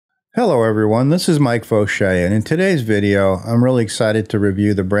Hello everyone, this is Mike Fauché, and in today's video, I'm really excited to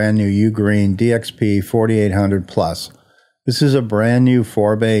review the brand new Ugreen DXP4800 Plus. This is a brand new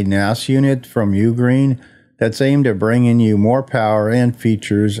 4-bay NAS unit from Ugreen that's aimed at bringing you more power and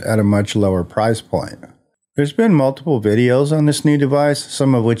features at a much lower price point. There's been multiple videos on this new device,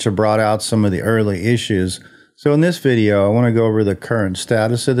 some of which have brought out some of the early issues. So in this video, I want to go over the current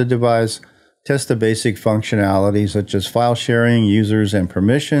status of the device, test the basic functionality such as file sharing, users, and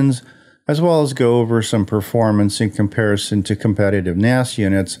permissions, as well as go over some performance in comparison to competitive NAS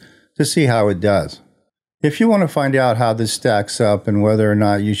units to see how it does. If you want to find out how this stacks up and whether or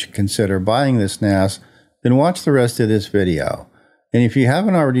not you should consider buying this NAS, then watch the rest of this video. And if you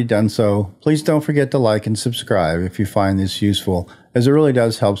haven't already done so, please don't forget to like and subscribe if you find this useful, as it really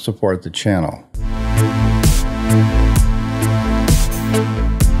does help support the channel.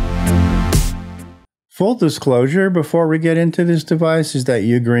 Full disclosure before we get into this device is that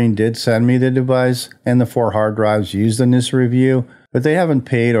Ugreen did send me the device and the 4 hard drives used in this review, but they haven't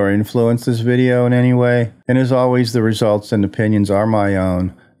paid or influenced this video in any way, and as always the results and opinions are my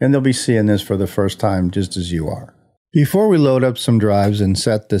own, and they'll be seeing this for the first time just as you are. Before we load up some drives and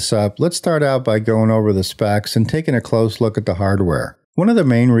set this up, let's start out by going over the specs and taking a close look at the hardware. One of the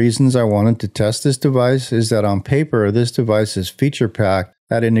main reasons I wanted to test this device is that on paper this device is feature-packed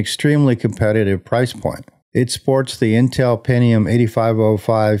at an extremely competitive price point. It sports the Intel Pentium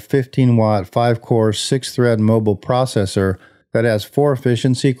 8505 15-watt 5-core 6-thread mobile processor that has 4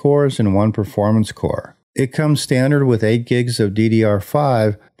 efficiency cores and 1 performance core. It comes standard with 8 gigs of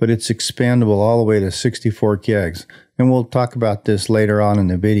DDR5, but it's expandable all the way to 64 gigs, and we'll talk about this later on in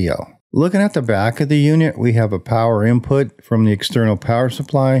the video. Looking at the back of the unit, we have a power input from the external power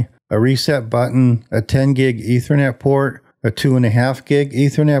supply, a reset button, a 10 gig Ethernet port, a 2.5 gig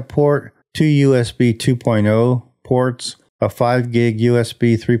Ethernet port, 2 USB 2.0 ports, a 5 gig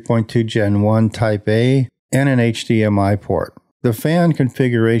USB 3.2 Gen 1 Type A, and an HDMI port. The fan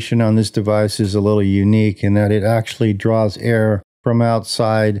configuration on this device is a little unique in that it actually draws air from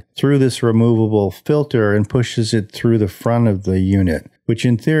outside through this removable filter and pushes it through the front of the unit, which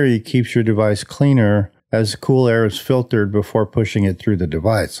in theory keeps your device cleaner as cool air is filtered before pushing it through the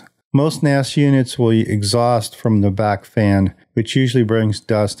device. Most NAS units will exhaust from the back fan, which usually brings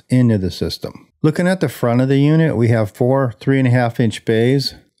dust into the system. Looking at the front of the unit, we have 4 3.5-inch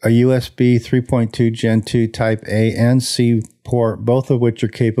bays, a USB 3.2 Gen 2 Type A and C port, both of which are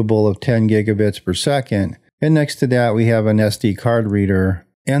capable of 10 gigabits per second, and next to that we have an SD card reader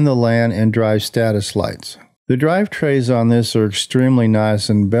and the LAN and drive status lights. The drive trays on this are extremely nice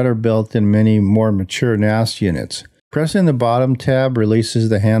and better built than many more mature NAS units. Pressing the bottom tab releases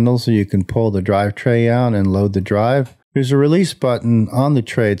the handle so you can pull the drive tray out and load the drive. There's a release button on the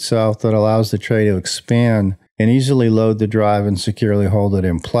tray itself that allows the tray to expand and easily load the drive and securely hold it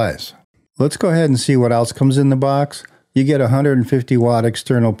in place. Let's go ahead and see what else comes in the box. You get a 150 watt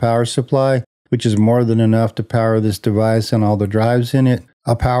external power supply, which is more than enough to power this device and all the drives in it,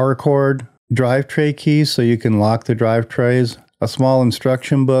 a power cord, drive tray keys so you can lock the drive trays, a small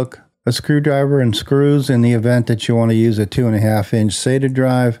instruction book, a screwdriver and screws in the event that you want to use a 2.5-inch SATA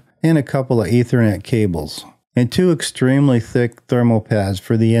drive, and a couple of Ethernet cables, and 2 extremely thick thermal pads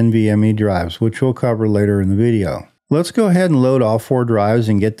for the NVMe drives, which we'll cover later in the video. Let's go ahead and load all 4 drives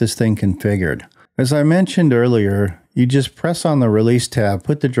and get this thing configured. As I mentioned earlier, you just press on the release tab,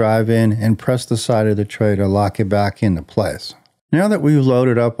 put the drive in, and press the side of the tray to lock it back into place. Now that we've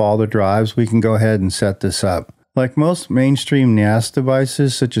loaded up all the drives, we can go ahead and set this up. Like most mainstream NAS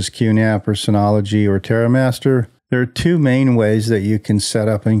devices such as QNAP or Synology or TerraMaster, there are 2 main ways that you can set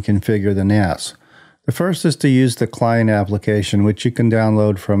up and configure the NAS. The first is to use the client application, which you can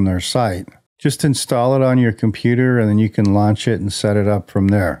download from their site. Just install it on your computer and then you can launch it and set it up from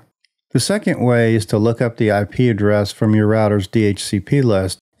there. The second way is to look up the IP address from your router's DHCP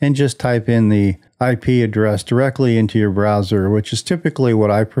list and just type in the IP address directly into your browser, which is typically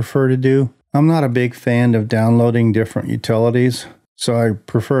what I prefer to do. I'm not a big fan of downloading different utilities, so I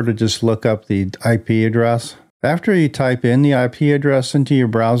prefer to just look up the IP address. After you type in the IP address into your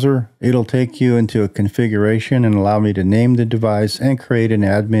browser, it'll take you into a configuration and allow me to name the device and create an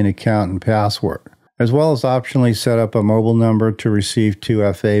admin account and password, as well as optionally set up a mobile number to receive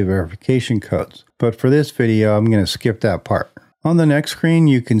 2FA verification codes. But for this video, I'm going to skip that part. On the next screen,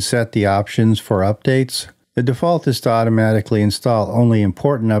 you can set the options for updates. The default is to automatically install only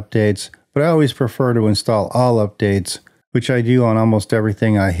important updates, but I always prefer to install all updates, which I do on almost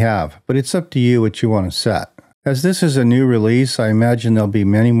everything I have, but it's up to you what you want to set. As this is a new release, I imagine there'll be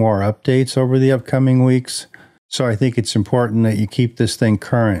many more updates over the upcoming weeks, so I think it's important that you keep this thing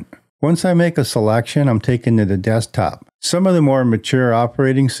current. Once I make a selection, I'm taken to the desktop. Some of the more mature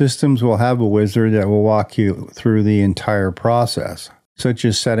operating systems will have a wizard that will walk you through the entire process, such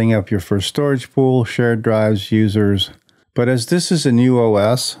as setting up your first storage pool, shared drives, users. But as this is a new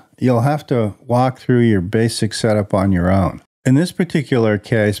OS, you'll have to walk through your basic setup on your own. In this particular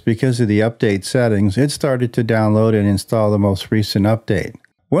case, because of the update settings, it started to download and install the most recent update.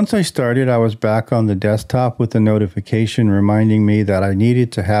 Once I started, I was back on the desktop with a notification reminding me that I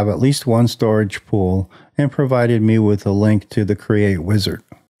needed to have at least one storage pool and provided me with a link to the Create Wizard.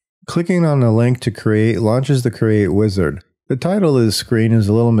 Clicking on the link to create launches the Create Wizard. The title of the screen is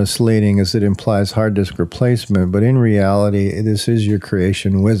a little misleading as it implies hard disk replacement, but in reality, this is your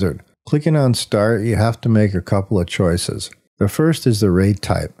creation wizard. Clicking on Start, you have to make a couple of choices. The first is the RAID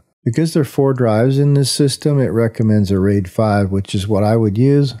type. Because there are 4 drives in this system, it recommends a RAID 5, which is what I would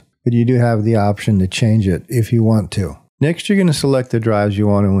use, but you do have the option to change it if you want to. Next, you're going to select the drives you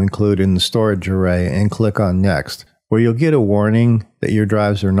want to include in the storage array and click on Next, where you'll get a warning that your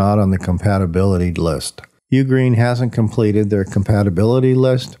drives are not on the compatibility list. Ugreen hasn't completed their compatibility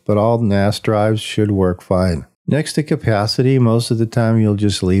list, but all NAS drives should work fine. Next to capacity, most of the time you'll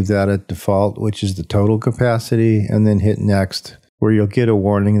just leave that at default, which is the total capacity, and then hit Next, where you'll get a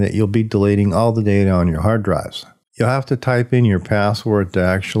warning that you'll be deleting all the data on your hard drives. You'll have to type in your password to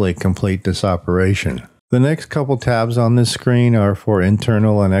actually complete this operation. The next couple tabs on this screen are for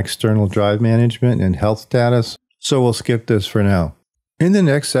internal and external drive management and health status, so we'll skip this for now. In the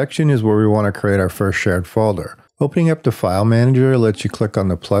next section is where we want to create our first shared folder. Opening up the File Manager lets you click on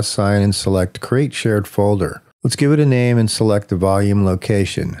the plus sign and select Create Shared Folder. Let's give it a name and select the volume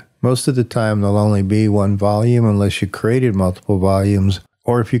location. Most of the time there'll only be one volume unless you created multiple volumes,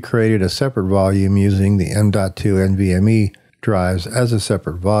 or if you created a separate volume using the M.2 NVMe drives as a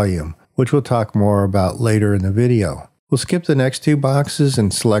separate volume, which we'll talk more about later in the video. We'll skip the next 2 boxes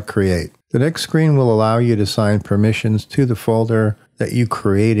and select Create. The next screen will allow you to assign permissions to the folder that you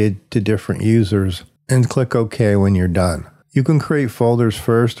created to different users, and click OK when you're done. You can create folders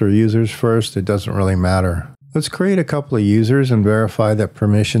first or users first, it doesn't really matter. Let's create a couple of users and verify that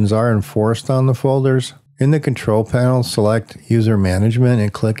permissions are enforced on the folders. In the control panel, select User Management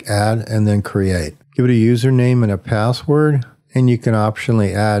and click Add and then Create. Give it a username and a password, and you can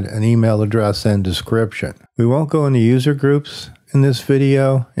optionally add an email address and description. We won't go into user groups in this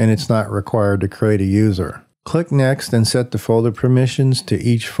video, and it's not required to create a user. Click Next and set the folder permissions to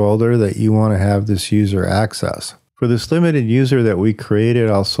each folder that you want to have this user access. For this limited user that we created,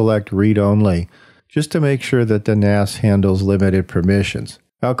 I'll select Read Only, just to make sure that the NAS handles limited permissions.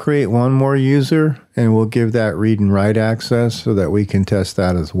 I'll create one more user and we'll give that read and write access so that we can test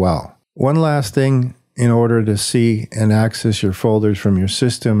that as well. One last thing in order to see and access your folders from your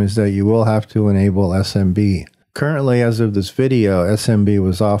system is that you will have to enable SMB. Currently, as of this video, SMB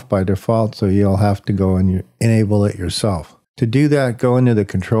was off by default, so you'll have to go and enable it yourself. To do that, go into the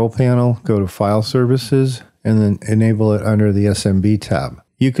control panel, go to File Services, and then enable it under the SMB tab.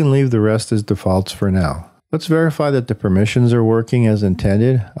 You can leave the rest as defaults for now. Let's verify that the permissions are working as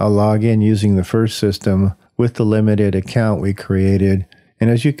intended. I'll log in using the first system with the limited account we created.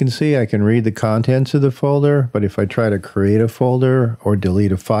 And as you can see, I can read the contents of the folder, but if I try to create a folder or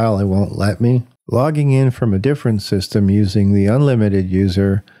delete a file, it won't let me. Logging in from a different system using the unlimited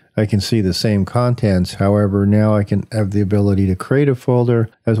user, I can see the same contents. However, now I can have the ability to create a folder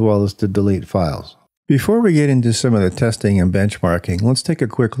as well as to delete files. Before we get into some of the testing and benchmarking, let's take a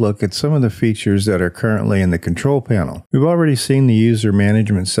quick look at some of the features that are currently in the control panel. We've already seen the user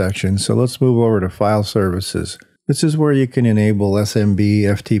management section, so let's move over to File Services. This is where you can enable SMB,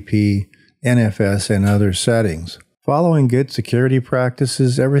 FTP, NFS, and other settings. Following good security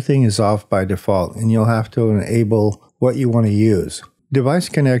practices, everything is off by default, and you'll have to enable what you want to use. Device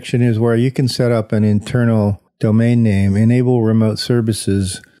connection is where you can set up an internal domain name, enable remote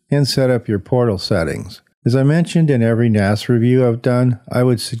services, and set up your portal settings. As I mentioned in every NAS review I've done, I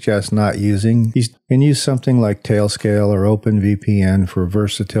would suggest not using these and use something like Tailscale or OpenVPN for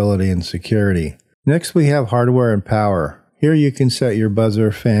versatility and security. Next, we have hardware and power. Here you can set your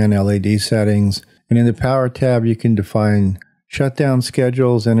buzzer, fan, LED settings, and in the power tab you can define shutdown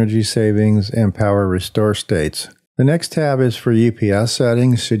schedules, energy savings, and power restore states. The next tab is for UPS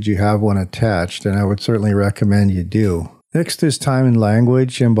settings should you have one attached, and I would certainly recommend you do. Next is time and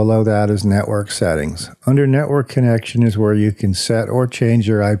language, and below that is network settings. Under network connection is where you can set or change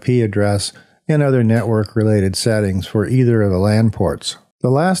your IP address and other network related settings for either of the LAN ports. The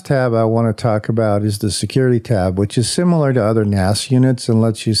last tab I want to talk about is the security tab, which is similar to other NAS units and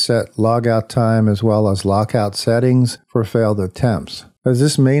lets you set logout time as well as lockout settings for failed attempts. As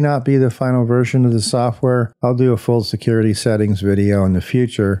this may not be the final version of the software, I'll do a full security settings video in the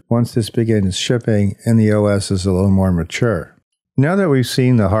future once this begins shipping and the OS is a little more mature. Now that we've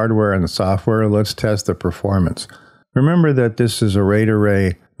seen the hardware and the software, let's test the performance. Remember that this is a RAID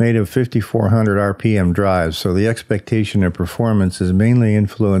array made of 5400 RPM drives, so the expectation of performance is mainly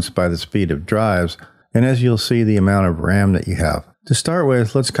influenced by the speed of drives, and as you'll see, the amount of RAM that you have. To start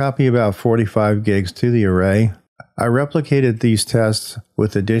with, let's copy about 45 gigs to the array. I replicated these tests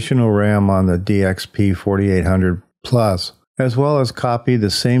with additional RAM on the DXP4800 Plus, as well as copied the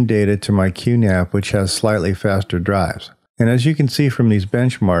same data to my QNAP, which has slightly faster drives. And as you can see from these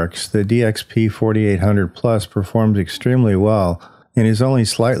benchmarks, the DXP4800 Plus performs extremely well and is only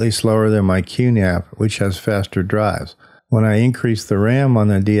slightly slower than my QNAP, which has faster drives. When I increased the RAM on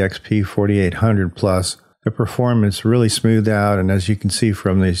the DXP4800 Plus, the performance really smoothed out, and as you can see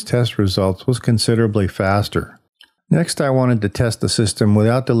from these test results, was considerably faster. Next, I wanted to test the system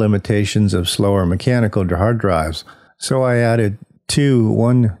without the limitations of slower mechanical hard drives, so I added two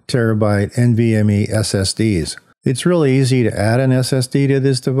 1 terabyte NVMe SSDs. It's really easy to add an SSD to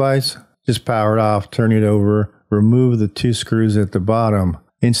this device. Just power it off, turn it over, remove the two screws at the bottom,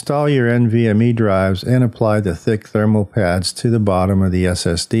 install your NVMe drives, and apply the thick thermal pads to the bottom of the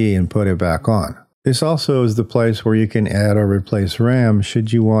SSD and put it back on. This also is the place where you can add or replace RAM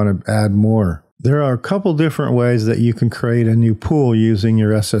should you want to add more. There are a couple different ways that you can create a new pool using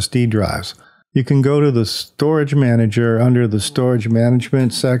your SSD drives. You can go to the Storage Manager under the Storage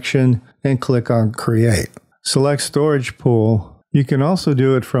Management section and click on Create. Select Storage Pool. You can also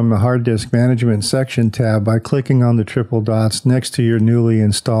do it from the Hard Disk Management section tab by clicking on the triple dots next to your newly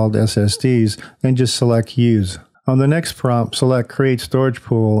installed SSDs and just select Use. On the next prompt, select Create Storage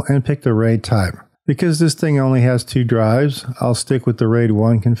Pool and pick the RAID type. Because this thing only has 2 drives, I'll stick with the RAID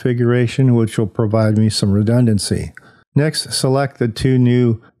 1 configuration, which will provide me some redundancy. Next, select the 2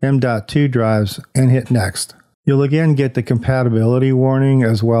 new M.2 drives and hit Next. You'll again get the compatibility warning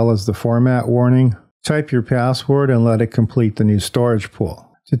as well as the format warning. Type your password and let it complete the new storage pool.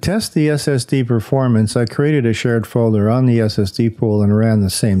 To test the SSD performance, I created a shared folder on the SSD pool and ran the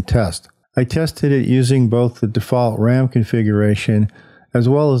same test. I tested it using both the default RAM configuration as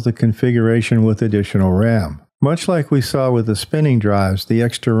well as the configuration with additional RAM. Much like we saw with the spinning drives, the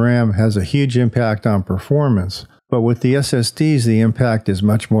extra RAM has a huge impact on performance, but with the SSDs, the impact is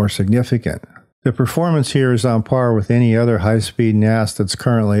much more significant. The performance here is on par with any other high-speed NAS that's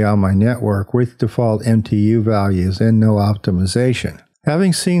currently on my network with default MTU values and no optimization.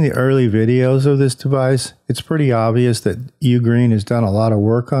 Having seen the early videos of this device, it's pretty obvious that Ugreen has done a lot of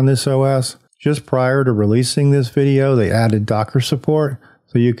work on this OS. Just prior to releasing this video, they added Docker support,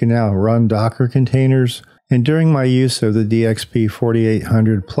 so you can now run Docker containers. And during my use of the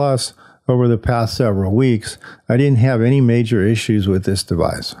DXP4800 Plus over the past several weeks, I didn't have any major issues with this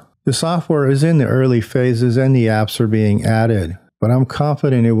device. The software is in the early phases and the apps are being added, but I'm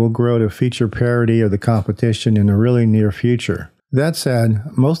confident it will grow to feature parity of the competition in the really near future. That said,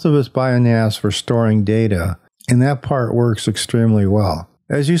 most of us buy a NAS for storing data, and that part works extremely well.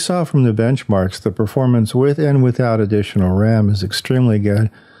 As you saw from the benchmarks, the performance with and without additional RAM is extremely good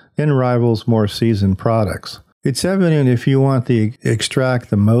and rivals more seasoned products. It's evident if you want to extract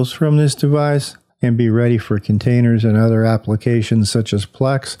the most from this device and be ready for containers and other applications such as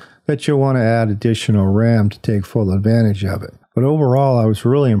Plex, that you'll want to add additional RAM to take full advantage of it. But overall, I was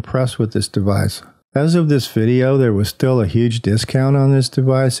really impressed with this device. As of this video, there was still a huge discount on this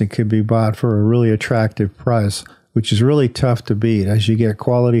device. It could be bought for a really attractive price, which is really tough to beat as you get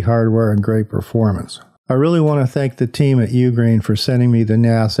quality hardware and great performance. I really want to thank the team at Ugreen for sending me the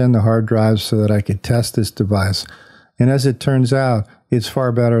NAS and the hard drives so that I could test this device. And as it turns out, it's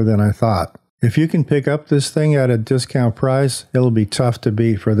far better than I thought. If you can pick up this thing at a discount price, it'll be tough to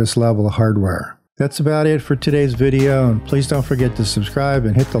beat for this level of hardware. That's about it for today's video, and please don't forget to subscribe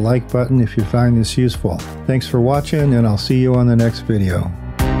and hit the like button if you find this useful. Thanks for watching, and I'll see you on the next video.